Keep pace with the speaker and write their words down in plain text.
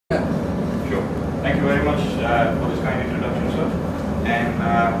Thank you very much for this kind introduction, sir. And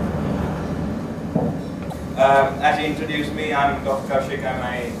as you introduced me, I'm Dr. Koushik. I'm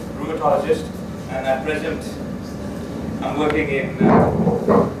a rheumatologist, and at present, I'm working in.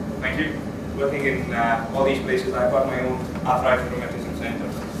 Thank you. Working in all these places. I've got my own arthritis rheumatism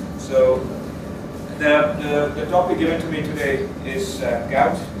center. So the topic given to me today is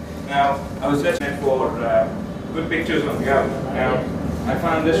gout. Now, I was searching for good pictures of gout. Now, I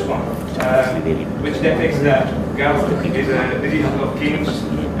found this one, which depicts that gout is a disease of kings,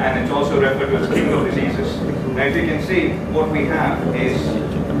 and it's also referred to as king of diseases. Now, if you can see, what we have is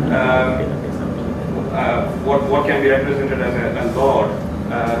what can be represented as a lord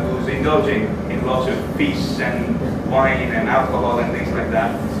who's indulging in lots of feasts and wine and alcohol and things like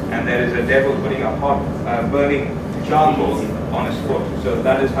that. And there is a devil putting a hot, burning charcoal on his foot. So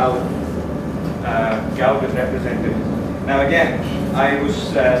that is how gout is represented. Now again, I was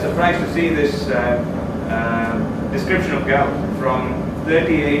surprised to see this description of gout from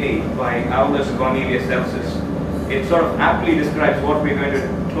 30 AD by Aulus Cornelius Celsus. It sort of aptly describes what we're going to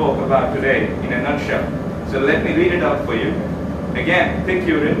talk about today in a nutshell. So let me read it out for you. Again, thick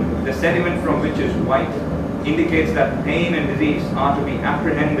urine, the sediment from which is white, indicates that pain and disease are to be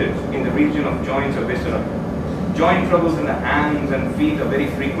apprehended in the region of joints or viscera. Joint troubles in the hands and feet are very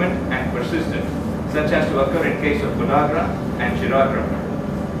frequent and persistent, such as to occur in case of podagra and chiragra.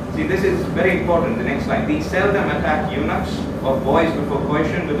 See, this is very important, the next slide. These seldom attack eunuchs or boys before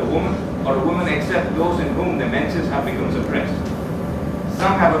coition with a woman, or a woman except those in whom the menses have become suppressed.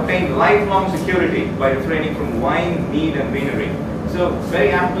 Some have obtained lifelong security by refraining from wine, mead and venery. So,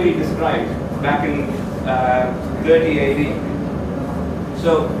 very aptly described back in 30 AD.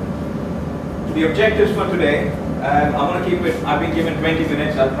 So, the objectives for today, I'm going to keep it, I've been given 20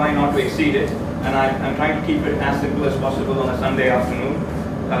 minutes, I'll try not to exceed it. And I'm trying to keep it as simple as possible on a Sunday afternoon.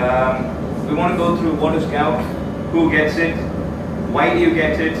 We want to go through what is gout, who gets it, why do you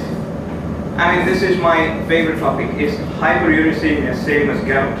get it. I mean, this is my favorite topic. Is hyperuricemia same as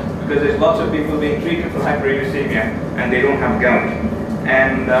gout? Because there's lots of people being treated for hyperuricemia and they don't have gout.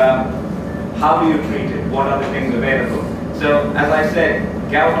 And how do you treat it? What are the things available? So, as I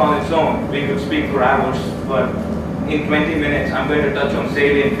said, gout on its own, we could speak for hours, but in 20 minutes, I'm going to touch on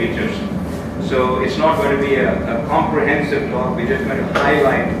salient features. So it's not going to be a comprehensive talk, we're just going to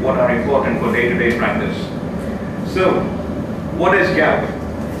highlight what are important for day-to-day practice. So, what is gout?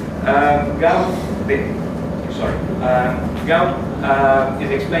 Gout is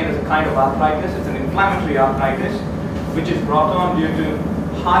explained as a kind of arthritis. It's an inflammatory arthritis which is brought on due to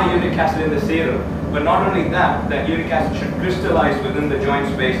high uric acid in the serum. But not only that, that uric acid should crystallize within the joint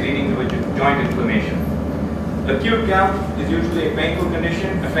space, leading to a joint inflammation. Acute gout is usually a painful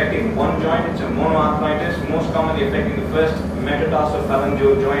condition affecting one joint. It's a monoarthritis, most commonly affecting the first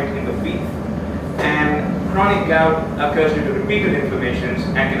metatarsophalangeal joint in the feet. And chronic gout occurs due to repeated inflammations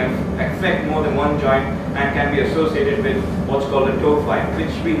and can affect more than one joint and can be associated with what's called a toe fight,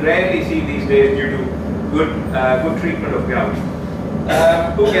 which we rarely see these days due to good treatment of gout.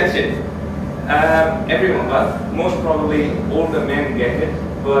 Who gets it? Everyone, but most probably older men get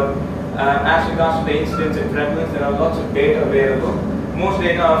it. But as regards to the incidence and prevalence, there are lots of data available. Most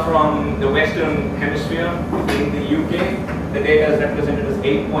data are from the Western Hemisphere. In the UK, the data is represented as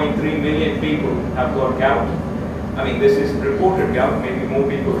 8.3 million people have got gout. I mean, this is reported gout, maybe more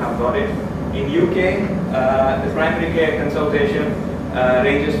people have got it. In UK, the primary care consultation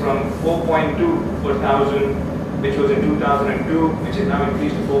ranges from 4.2 per thousand, which was in 2002, which is now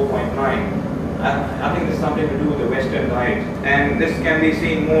increased to 4.9. I think there's something to do with the Western diet, and this can be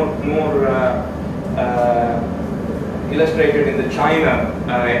seen more illustrated in the China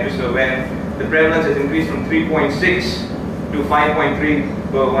episode, where the prevalence has increased from 3.6 to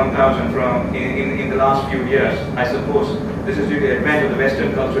 5.3 per 1,000 from in the last few years. I suppose this is due to the advent of the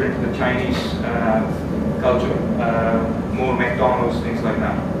Western culture into the Chinese culture, more McDonald's, things like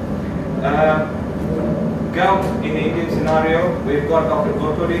that. Gout in the Indian scenario, we've got Dr.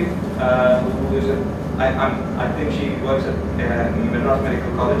 Gorkodi, who is I think she works at Madras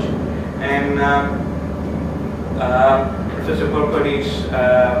Medical College, and Professor Gorkodi's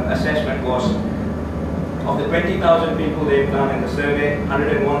assessment was, of the 20,000 people they've done in the survey,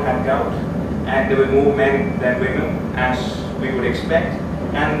 101 had gout, and there were more men than women, as we would expect.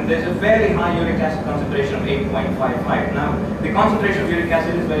 And there's a fairly high uric acid concentration of 8.55. Now, the concentration of uric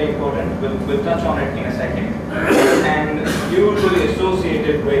acid is very important. We'll touch on it in a second. And usually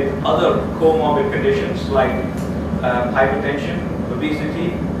associated with other comorbid conditions like hypertension,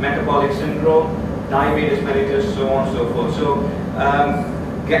 obesity, metabolic syndrome, diabetes mellitus, so on and so forth. So,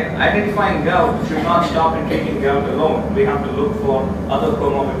 identifying gout should not stop in treating gout alone. We have to look for other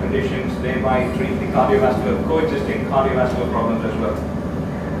comorbid conditions, thereby treat the coexisting cardiovascular problems as well.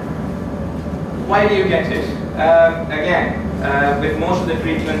 Why do you get this? Again, with most of the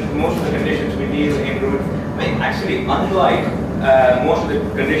treatments, most of the conditions we deal in actually, unlike most of the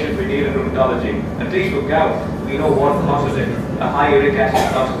conditions we deal in rheumatology, at least with gout, we know what causes it. A high uric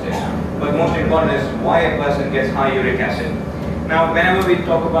acid causes it. But most important is why a person gets high uric acid. Now, whenever we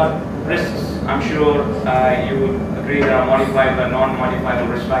talk about risks, I'm sure you would agree there are modifiable and non-modifiable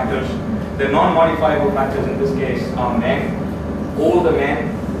risk factors. The non-modifiable factors in this case are men, older men,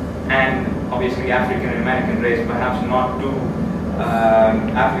 and obviously African American race, perhaps not too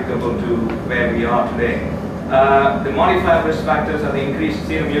applicable to where we are today. The modifiable risk factors are the increased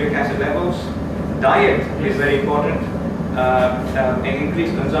serum uric acid levels. Diet is very important. An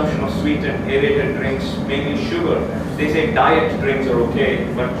increased consumption of sweetened, aerated drinks, mainly sugar. They say diet drinks are okay,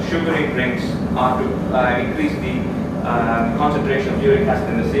 but sugary drinks are to increase the concentration of uric acid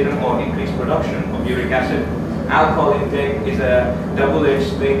in the serum or increase production of uric acid. Alcohol intake is a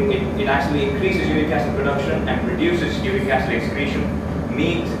double-edged thing. It actually increases uric acid production and reduces uric acid excretion.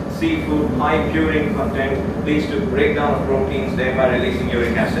 Meat, seafood, high purine content leads to breakdown of proteins, thereby releasing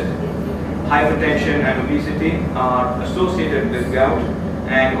uric acid. Hypertension and obesity are associated with gout,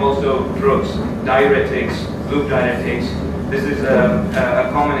 and also drugs, diuretics, loop diuretics. This is a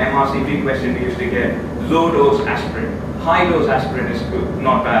common MRCP question we used to get. Low dose aspirin. High dose aspirin is good,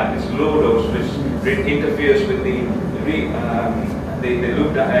 not bad. It's low dose which interferes with the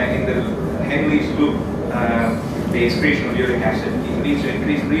loop in the Henle's loop, the excretion of uric acid. It leads to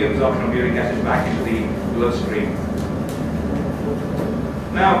increased reabsorption of uric acid back into the bloodstream.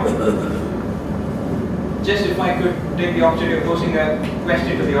 Now, just if I could take the opportunity of posing a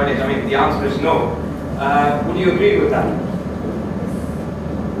question to the audience, I mean, the answer is no. Would you agree with that?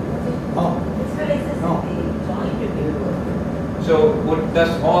 No. So,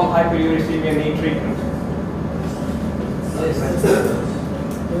 does all hyperuricemia need treatment?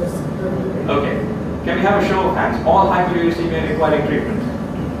 Okay. Can we have a show of hands? All hyperuricemia requiring treatment?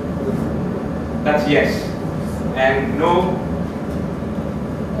 That's yes. And no?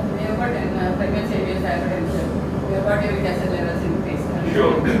 We have got pregnancy-induced hypertension. We have got uric acid levels increased.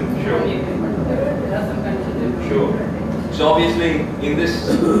 Sure. There are some conditions. Sure. So obviously, in this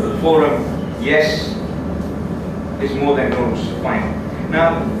forum, yes is more than no's. Fine.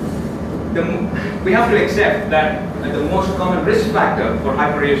 Now, we have to accept that the most common risk factor for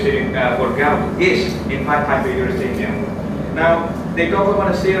hyperuricemia for gout is, in fact, hyperuricemia. Now, they talk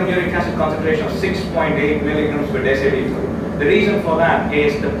about a serum uric acid concentration of 6.8 milligrams per deciliter. The reason for that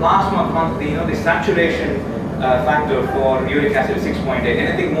is the plasma, the saturation factor for uric acid is 6.8.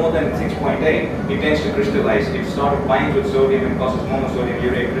 Anything more than 6.8, it tends to crystallize. It sort of binds with sodium and causes monosodium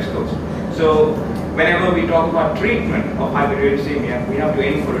urate crystals. So, whenever we talk about treatment of hyperuricemia, we have to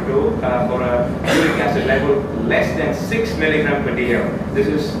aim for a uric acid level less than 6 milligram per dl. This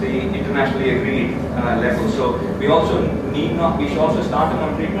is the internationally agreed level. So we also we should also start them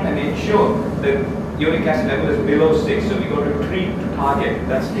on treatment and ensure that uric acid level is below 6. So we go to treat to target.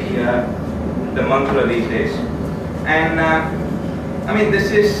 That's the mantra these days. And I mean,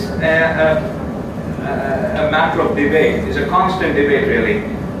 this is a matter of debate. It's a constant debate, really.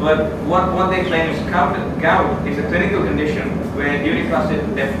 But what they claim is gout is a clinical condition where uric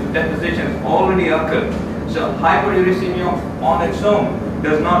acid deposition has already occurred. So hyperuricemia on its own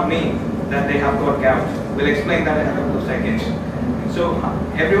does not mean that they have got gout. We'll explain that in a couple of seconds. So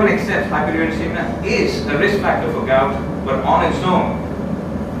everyone accepts hyperuricemia is a risk factor for gout, but on its own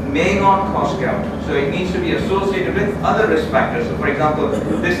may not cause gout. So it needs to be associated with other risk factors. So for example,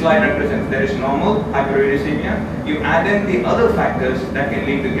 this slide represents there is normal hyperuricemia. You add in the other factors that can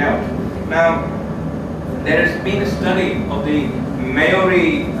lead to gout. Now, there has been a study of the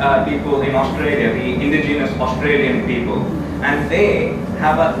Maori people in Australia, the indigenous Australian people, and they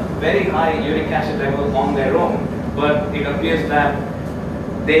have a very high uric acid level on their own, but it appears that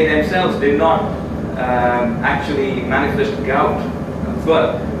they themselves did not actually manifest gout.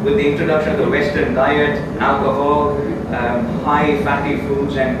 But with the introduction of the Western diet, alcohol, high fatty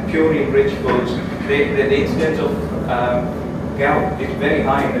foods and purine-rich foods, the incidence of gout is very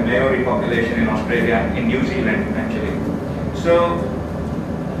high in the Maori population in Australia, in New Zealand actually. So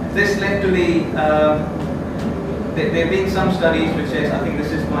this led to there have been some studies which says, I think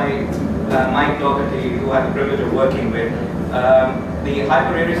this is by Mike Doherty, who I had the privilege of working with. The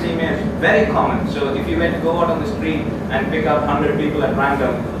hyperuricemia is very common. So if you were to go out on the street and pick up 100 people at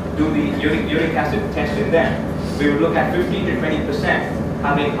random, do the uric acid test in them, we would look at 15 to 20%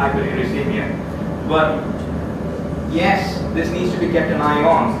 having hyperuricemia. But yes, this needs to be kept an eye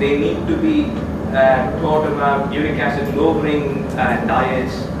on. They need to be taught about uric acid lowering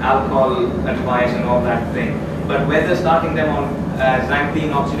diets, alcohol advice and all that thing. But whether starting them on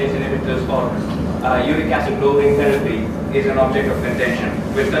xanthine oxidase inhibitors or uric acid lowering therapy is an object of contention.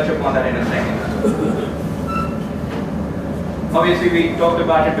 We'll touch upon that in a second. Obviously, we talked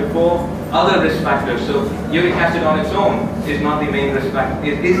about it before. Other risk factors. So uric acid on its own is not the main risk factor.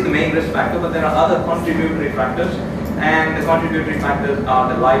 It is the main risk factor, but there are other contributory factors. And the contributory factors are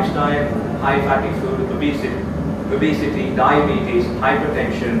the lifestyle, high fatty food, obesity, diabetes,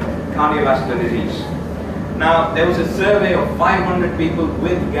 hypertension, cardiovascular disease. Now, there was a survey of 500 people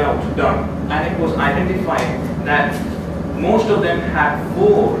with gout done, and it was identified that most of them had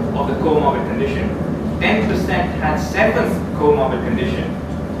 4 of the comorbid condition, 10% had 7 comorbid condition,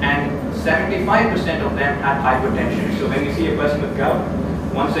 and 75% of them had hypertension. So when you see a person with gout,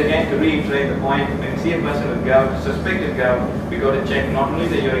 once again to reiterate the point, when you see a person with gout, suspected gout, we got to check not only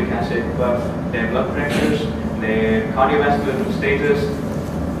the uric acid, but their blood pressures, their cardiovascular status,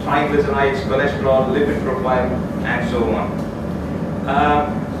 triglycerides, cholesterol, lipid profile, and so on.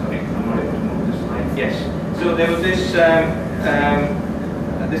 Sorry, I'm not able to move this slide. Yes. So there was this,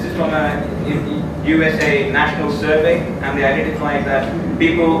 this is from a USA national survey, and they identified that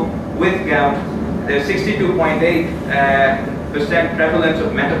people with gout, there's 62.8% prevalence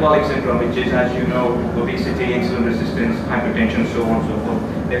of metabolic syndrome, which is, as you know, obesity, insulin resistance, hypertension, so on and so forth.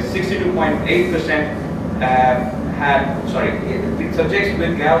 There's 62.8% the subjects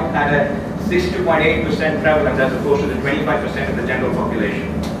with gout had a 62.8% prevalence as opposed to the 25% of the general population.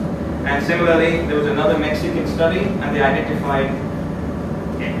 And similarly, there was another Mexican study, and they identified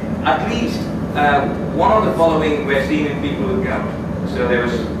at least one of the following were seen in people with gout. So there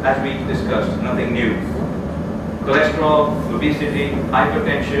was, as we discussed, nothing new. Cholesterol, obesity,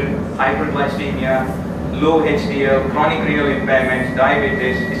 hypertension, hyperglycemia, low HDL, chronic renal impairment,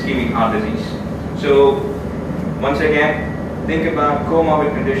 diabetes, ischemic heart disease. So once again, think about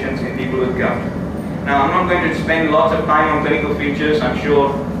comorbid conditions in people with gout. Now, I'm not going to spend lots of time on clinical features. I'm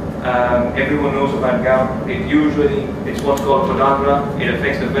sure everyone knows about gout. It's what's called podagra. It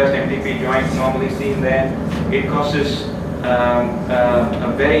affects the first MTP joint, normally seen there. It causes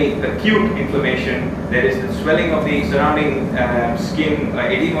a very acute inflammation. There is the swelling of the surrounding skin,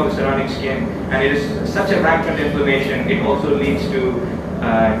 edema of the surrounding skin, and it is such a rampant inflammation, it also leads to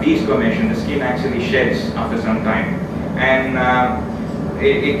desquamation. The skin actually sheds after some time. And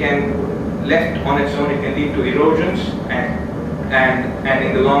it can, left on its own, it can lead to erosions and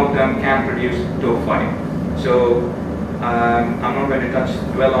in the long term can produce tophi. So I'm not going to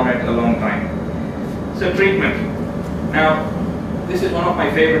dwell on it a long time. So treatment. Now, this is one of my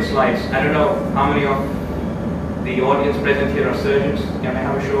favorite slides. I don't know how many of the audience present here are surgeons. Can I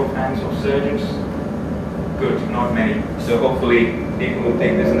have a show of hands of surgeons? Good, not many. So hopefully people will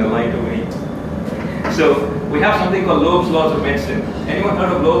take this in the light of me. So we have something called Loeb's laws of medicine. Anyone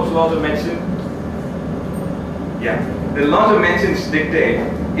heard of Loeb's laws of medicine? Yeah. The laws of medicine dictate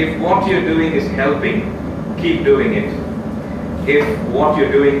if what you're doing is helping, keep doing it. If what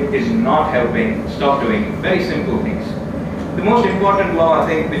you're doing is not helping, stop doing it. Very simple things. The most important law, I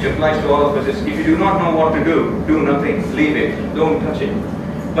think, which applies to all of us is if you do not know what to do, do nothing, leave it, don't touch it.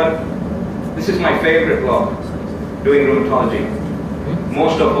 But this is my favorite law, doing rheumatology.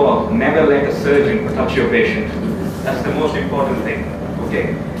 Most of all, never let a surgeon touch your patient. That's the most important thing.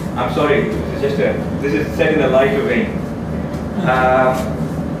 Okay, I'm sorry, this is said in a lighter vein.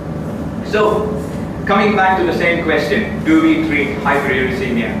 So, coming back to the same question, do we treat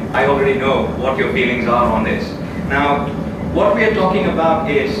hyperuricemia? I already know what your feelings are on this. Now, what we are talking about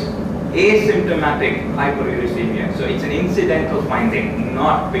is asymptomatic hyperuricemia. So it's an incidental finding,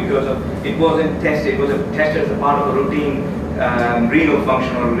 not because of, it wasn't tested, it was tested as a part of a routine renal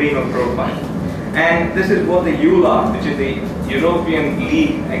function or renal profile. And this is what the EULAR, which is the European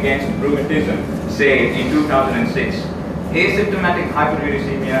League Against Rheumatism, say in 2006. Asymptomatic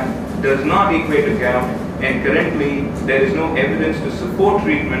hyperuricemia does not equate to gout, and currently there is no evidence to support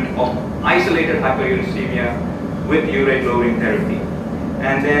treatment of isolated hyperuricemia with urate lowering therapy.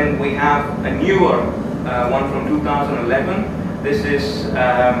 And then we have a newer one from 2011. This is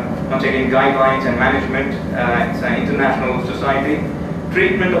once again guidelines and management. It's an international society.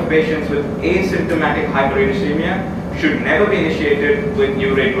 Treatment of patients with asymptomatic hyperuricemia should never be initiated with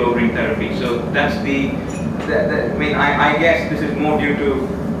urate lowering therapy. So that's I mean, I guess this is more due to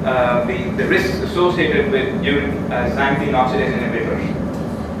the risks associated with xanthine oxidase inhibitors.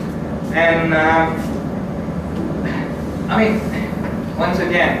 And I mean, once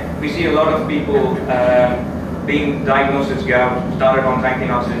again, we see a lot of people being diagnosed as gout, started on xanthine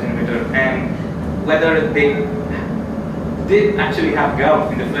oxidase inhibitor, and whether they did actually have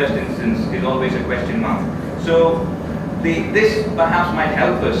gout in the first instance is always a question mark. So this perhaps might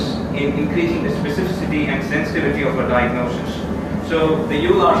help us in increasing the specificity and sensitivity of a diagnosis. So the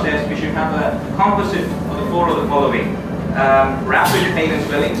ULR says we should have a composite of the four of the following. Rapid pain and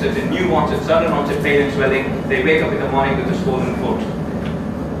swelling, so it's a new onset, sudden onset pain and swelling. They wake up in the morning with a swollen foot.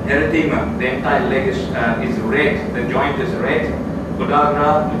 Erythema, the entire leg is red, the joint is red.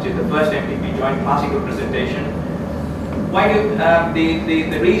 Podagra, which is the first MTP joint, classical presentation. Why do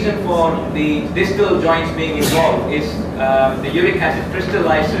the reason for the distal joints being involved is the uric acid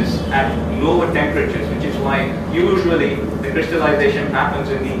crystallizes at lower temperatures, which is why usually the crystallization happens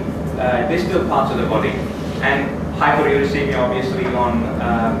in the distal parts of the body. And hyperuricemia obviously on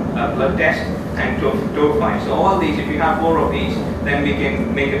a blood test, and tophi. So all these, if you have four of these, then we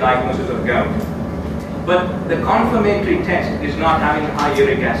can make a diagnosis of gout. But the confirmatory test is not having high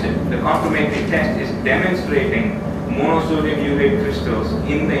uric acid. The confirmatory test is demonstrating monosodium urate crystals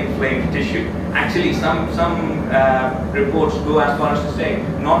in the inflamed tissue. Actually, some reports go as far as to say,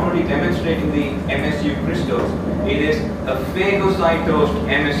 not only demonstrating the MSU crystals, it is a phagocytosed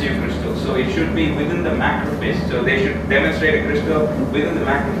MSU crystal. So it should be within the macrophage. So they should demonstrate a crystal within the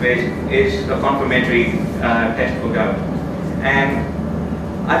macrophage is a confirmatory test for gout. And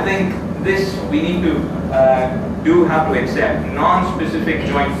I think this we need to do have to accept non-specific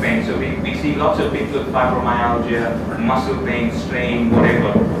joint pain. So we see lots of people with fibromyalgia, muscle pain, strain,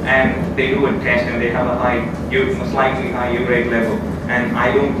 whatever, and they do a test and they have a slightly high urate level. And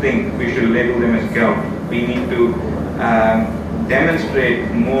I don't think we should label them as gout. We need to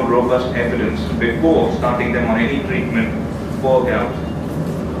demonstrate more robust evidence before starting them on any treatment for gout.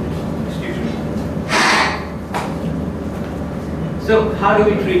 Excuse me. So how do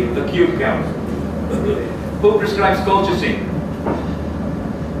we treat acute gout? Who prescribes colchicine?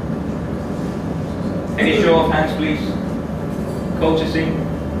 Any show of hands, please. Colchicine.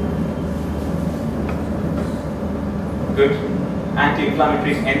 Good.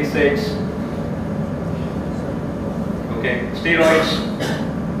 Anti-inflammatories, NSAIDs. Okay. Steroids.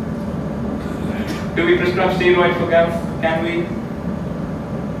 Do we prescribe steroids for gout? Can we?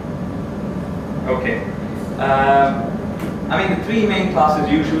 Okay. I mean, the three main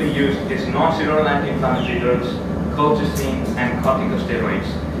classes usually used is non-steroidal anti-inflammatory drugs, colchicine, and corticosteroids.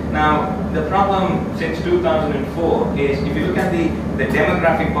 Now, the problem since 2004 is, if you look at the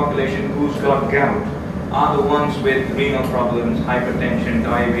demographic population who's got gout, are the ones with renal problems, hypertension,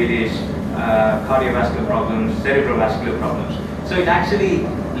 diabetes, cardiovascular problems, cerebrovascular problems. So it actually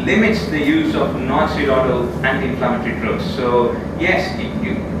limits the use of non-steroidal anti-inflammatory drugs. So yes,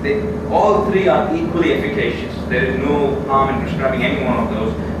 all three are equally efficacious. There is no harm in prescribing any one of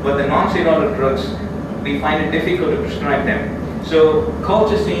those. But the non-steroidal drugs, we find it difficult to prescribe them. So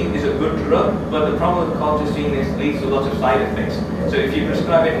colchicine is a good drug, but the problem with colchicine is it leads to lots of side effects. So if you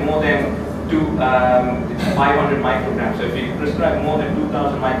prescribe it more than 500 micrograms, so if you prescribe more than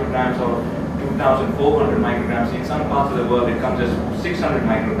 2,000 micrograms or 2,400 micrograms, in some parts of the world it comes as 600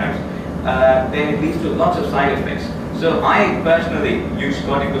 micrograms, then it leads to lots of side effects. So I personally use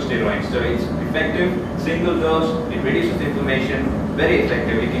corticosteroids. So it's effective, single dose, it reduces inflammation, very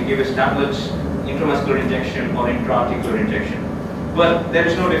effective. You can give as tablets, intramuscular injection or intra-articular injection. But there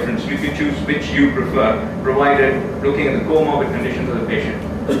is no difference. You can choose which you prefer, provided looking at the comorbid conditions of the patient.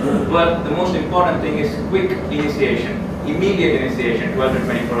 But the most important thing is quick initiation, immediate initiation, 12 to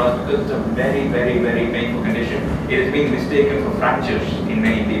 24 hours, because it's a very, very, very painful condition. It has been mistaken for fractures in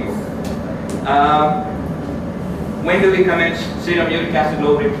many people. When do we commence serum uric acid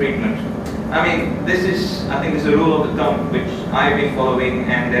lowering treatment? I mean, I think this is a rule of the thumb which I've been following,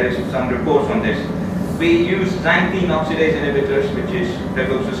 and there is some reports on this. We use xanthine oxidase inhibitors, which is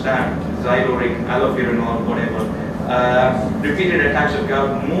febuxostat, Xyloric, allopurinol, whatever. Repeated attacks of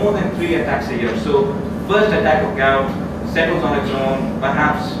gout, more than 3 attacks a year. So first attack of gout settles on its own,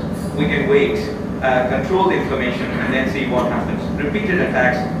 perhaps we can wait, control the inflammation and then see what happens. Repeated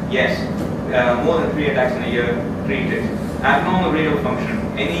attacks, yes, more than 3 attacks in a year, treat it. Abnormal renal function,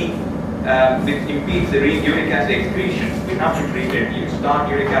 which impedes the uric acid excretion, we have to treat it. You start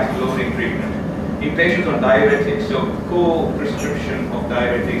uric acid lowering treatment. In patients on diuretics, so co-prescription of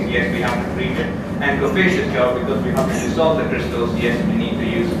diuretics, yes, we have to treat it. And capacious gout, because we have to dissolve the crystals, yes, we need to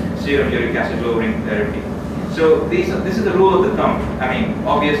use serum uric acid lowering therapy. So this is the rule of the thumb. I mean,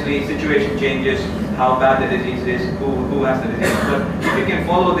 obviously situation changes, how bad the disease is, who has the disease. But if we can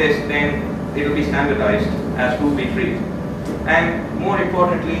follow this, then it will be standardized as who we treat. And more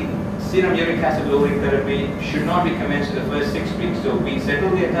importantly, serum uric acid lowering therapy should not be commenced in the first 6 weeks. So we settle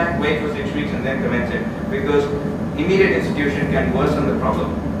the attack, wait for 6 weeks and then commence it, because immediate institution can worsen the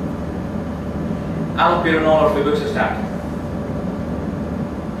problem. Allopurinol or febuxostat.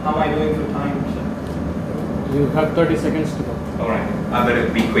 How am I doing for time, sir? You have 30 seconds to go. Alright, I better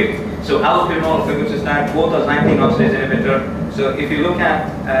be quick. So allopurinol, febuxostat, both are xanthine oxidase inhibitor. So if you look at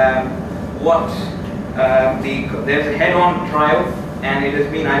there's a head-on trial, and it has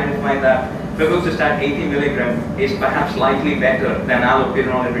been identified that febuxostat 80 milligram is perhaps slightly better than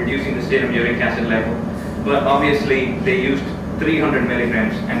allopurinol in reducing the serum uric acid level. But obviously they used 300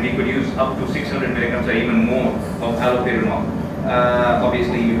 milligrams, and we could use up to 600 milligrams or even more of allopurinol.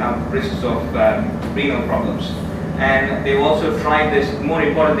 Obviously you have risks of renal problems. And they've also tried this. More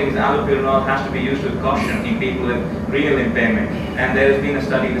important thing is allopurinol has to be used with caution in people with renal impairment. And there has been a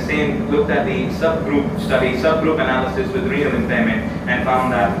study, the same, looked at the subgroup analysis with renal impairment, and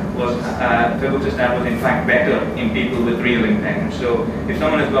found that febuxostat was in fact better in people with renal impairment. So if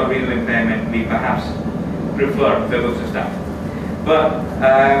someone has got renal impairment, we perhaps prefer febuxostat. But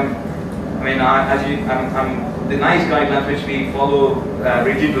I mean, the NICE guidelines which we follow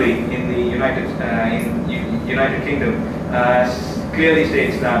rigidly in the United Kingdom clearly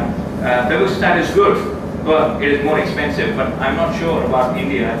states that febuxostat is good, but it is more expensive. But I'm not sure about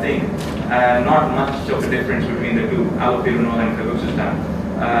India. I think not much of a difference between the two, allopurinol and febuxostat.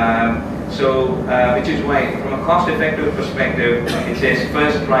 Which is why, from a cost-effective perspective, it says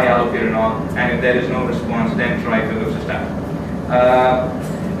first try allopurinol, and if there is no response, then try febuxostat.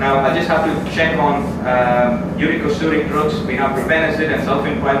 Now, I just have to check on uricosuric drugs. We have probenecid and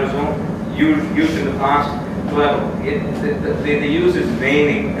sulfenpyrazone used in the past. Well, the use is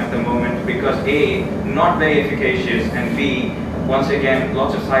waning at the moment because A, not very efficacious, and B, once again,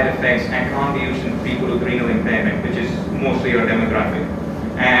 lots of side effects and can't be used in people with renal impairment, which is mostly our demographic.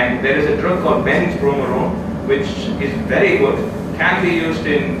 And there is a drug called benzbromarone, which is very good, can be used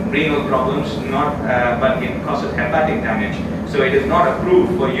in renal problems, but it causes hepatic damage. So it is not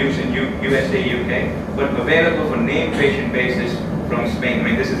approved for use in USA, UK, but available for named patient basis from Spain. I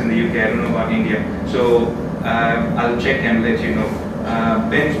mean, this is in the UK, I don't know about India. So I'll check and let you know.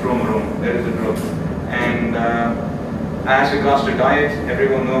 Benzbromarone, there is a drug. And as regards to diet,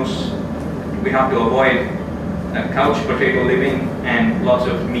 everyone knows we have to avoid couch potato living and lots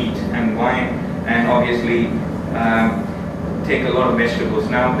of meat and wine, and obviously take a lot of vegetables.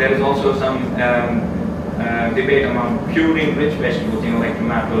 Now, there is also some debate among purine-rich vegetables, like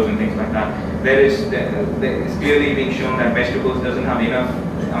tomatoes and things like that. It's clearly being shown that vegetables doesn't have enough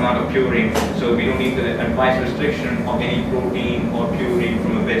amount of purine, so we don't need to advise restriction of any protein or purine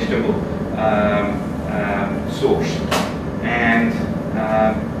from a vegetable source. And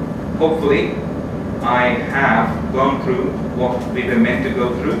hopefully I have gone through what we were meant to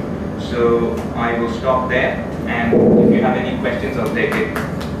go through, so I will stop there, and if you have any questions, I'll take it.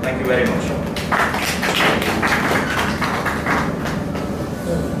 Thank you very much.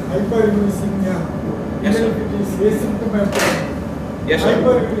 Hyperuricemia, Yes, even sir. if it is asymptomatic. Yes, sir.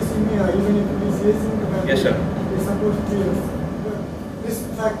 Hyperuricemia, even if it is asymptomatic, Yes, sir. is supposed to be a risk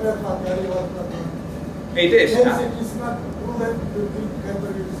factor for cardiovascular. It is. Hence, it is not proven to treat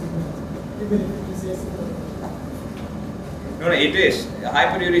hyperuricemia, even if it is asymptomatic. No, it is.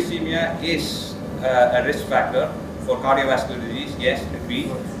 Hyperuricemia is a risk factor for cardiovascular disease, yes, agreed.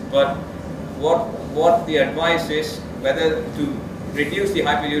 But what the advice is, whether to reduce the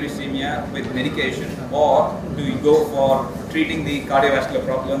hyperuricemia with medication or do you go for treating the cardiovascular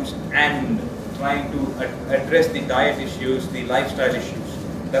problems and trying to address the diet issues, the lifestyle issues.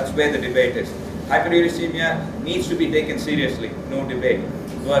 That's where the debate is. Hyperuricemia needs to be taken seriously, no debate.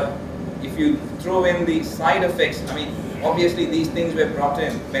 But if you throw in the side effects, I mean, obviously these things were brought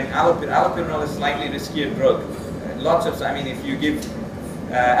in when allopurinol is slightly riskier drug. If you give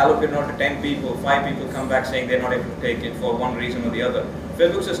allopurinol to 10 people, 5 people come back saying they're not able to take it for one reason or the other.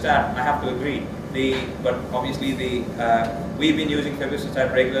 Febuxostat, I have to agree. But obviously we've been using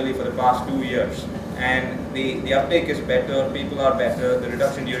febuxostat regularly for the past 2 years, and the uptake is better, people are better, the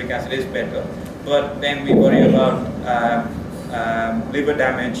reduction in uric acid is better. But then we worry about liver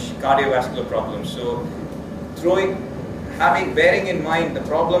damage, cardiovascular problems. So bearing in mind the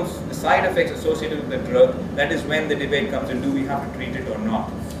problems, the side effects associated with the drug, that is when the debate comes in, do we have to treat it or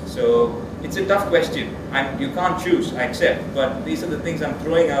not? So it's a tough question, and you can't choose, I accept, but these are the things I'm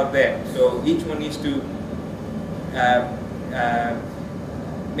throwing out there. So each one needs to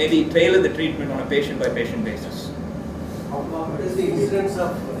maybe tailor the treatment on a patient-by-patient basis. What is the incidence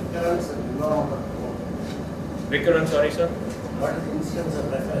of recurrence and involvement? Recurrence, sorry sir? What is the incidence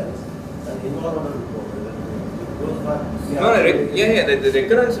of recurrence and involvement? The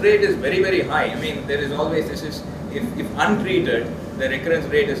recurrence rate is very, very high. I mean, there is always, if untreated, the recurrence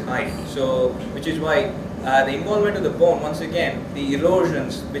rate is high. So, which is why the involvement of the bone, once again, the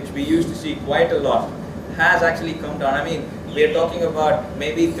erosions, which we used to see quite a lot, has actually come down. I mean, We are talking about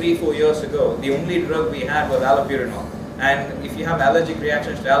maybe 3-4 years ago. The only drug we had was allopurinol. And if you have allergic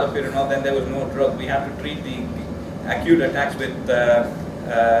reactions to allopurinol, then there was no drug. We had to treat the acute attacks with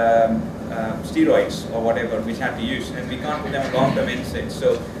steroids or whatever, which had to use, and we can't put them on long-term NSAIDs.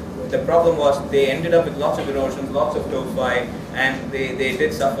 So the problem was they ended up with lots of erosions, lots of tophi, and they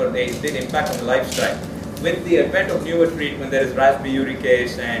did suffer, they did impact on the lifestyle. With the advent of newer treatment, there is raspberry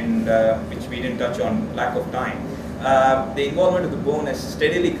and which we didn't touch on, lack of time. The involvement of the bone is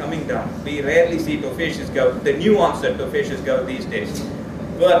steadily coming down. We rarely see tophaceous gout, the new onset tophaceous gout these days.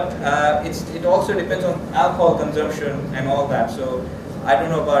 But it also depends on alcohol consumption and all that. So I don't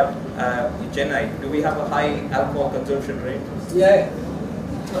know about Chennai. Do we have a high alcohol consumption rate? Yeah.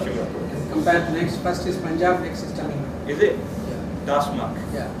 Sure. Compared to next, first is Punjab, next is Tamil Nadu. Is it? Yeah. Dasmak.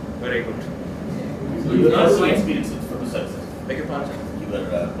 Yeah. Very good. So your personal experience with photosynthesis, Beg your pardon?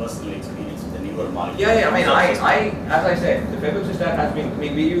 your personal experience with the newer molecule. Yeah, I mean, as I said, the febuxostat has been, I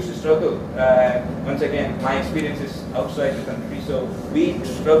mean, we used to struggle. Once again, my experience is outside the country, so we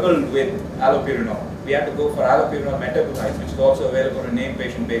struggled with allopurinol. We had to go for allopurinol metabolite, which is also available on a named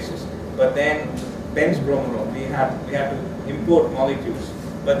patient basis. But then benzbromarol, we had to import molecules.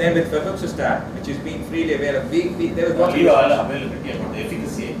 But then with febuxostat, which is being freely available, there was lots of availability about the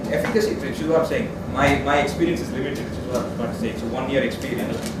efficacy. efficacy, which is what I'm saying. My experience is limited, which is what I'm trying to say. It's a 1-year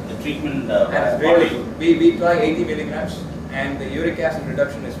experience. The treatment. And really good. We try 80 milligrams, and the uric acid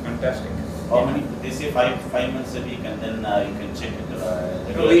reduction is fantastic. How many? They say five months a week, and then you can check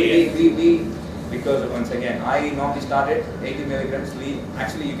it. So we because once again, I normally start at 80 milligrams.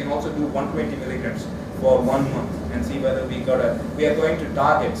 Actually, you can also do 120 milligrams for 1 month and see whether we are going to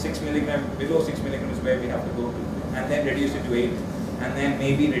target 6 milligrams, below 6 milligrams where we have to go to, and then reduce it to 8, and then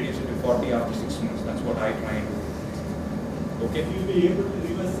maybe reduce it to 40 after 6 months. That's what I try and do. Okay. You'll be able to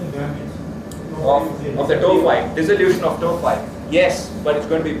reverse the damage Of the tophi, dissolution of tophi. Yes, but it's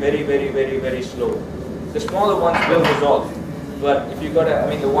going to be very, very, very, very slow. The smaller ones will resolve, but if you got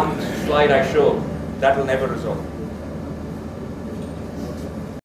the one slide I showed, that will never resolve.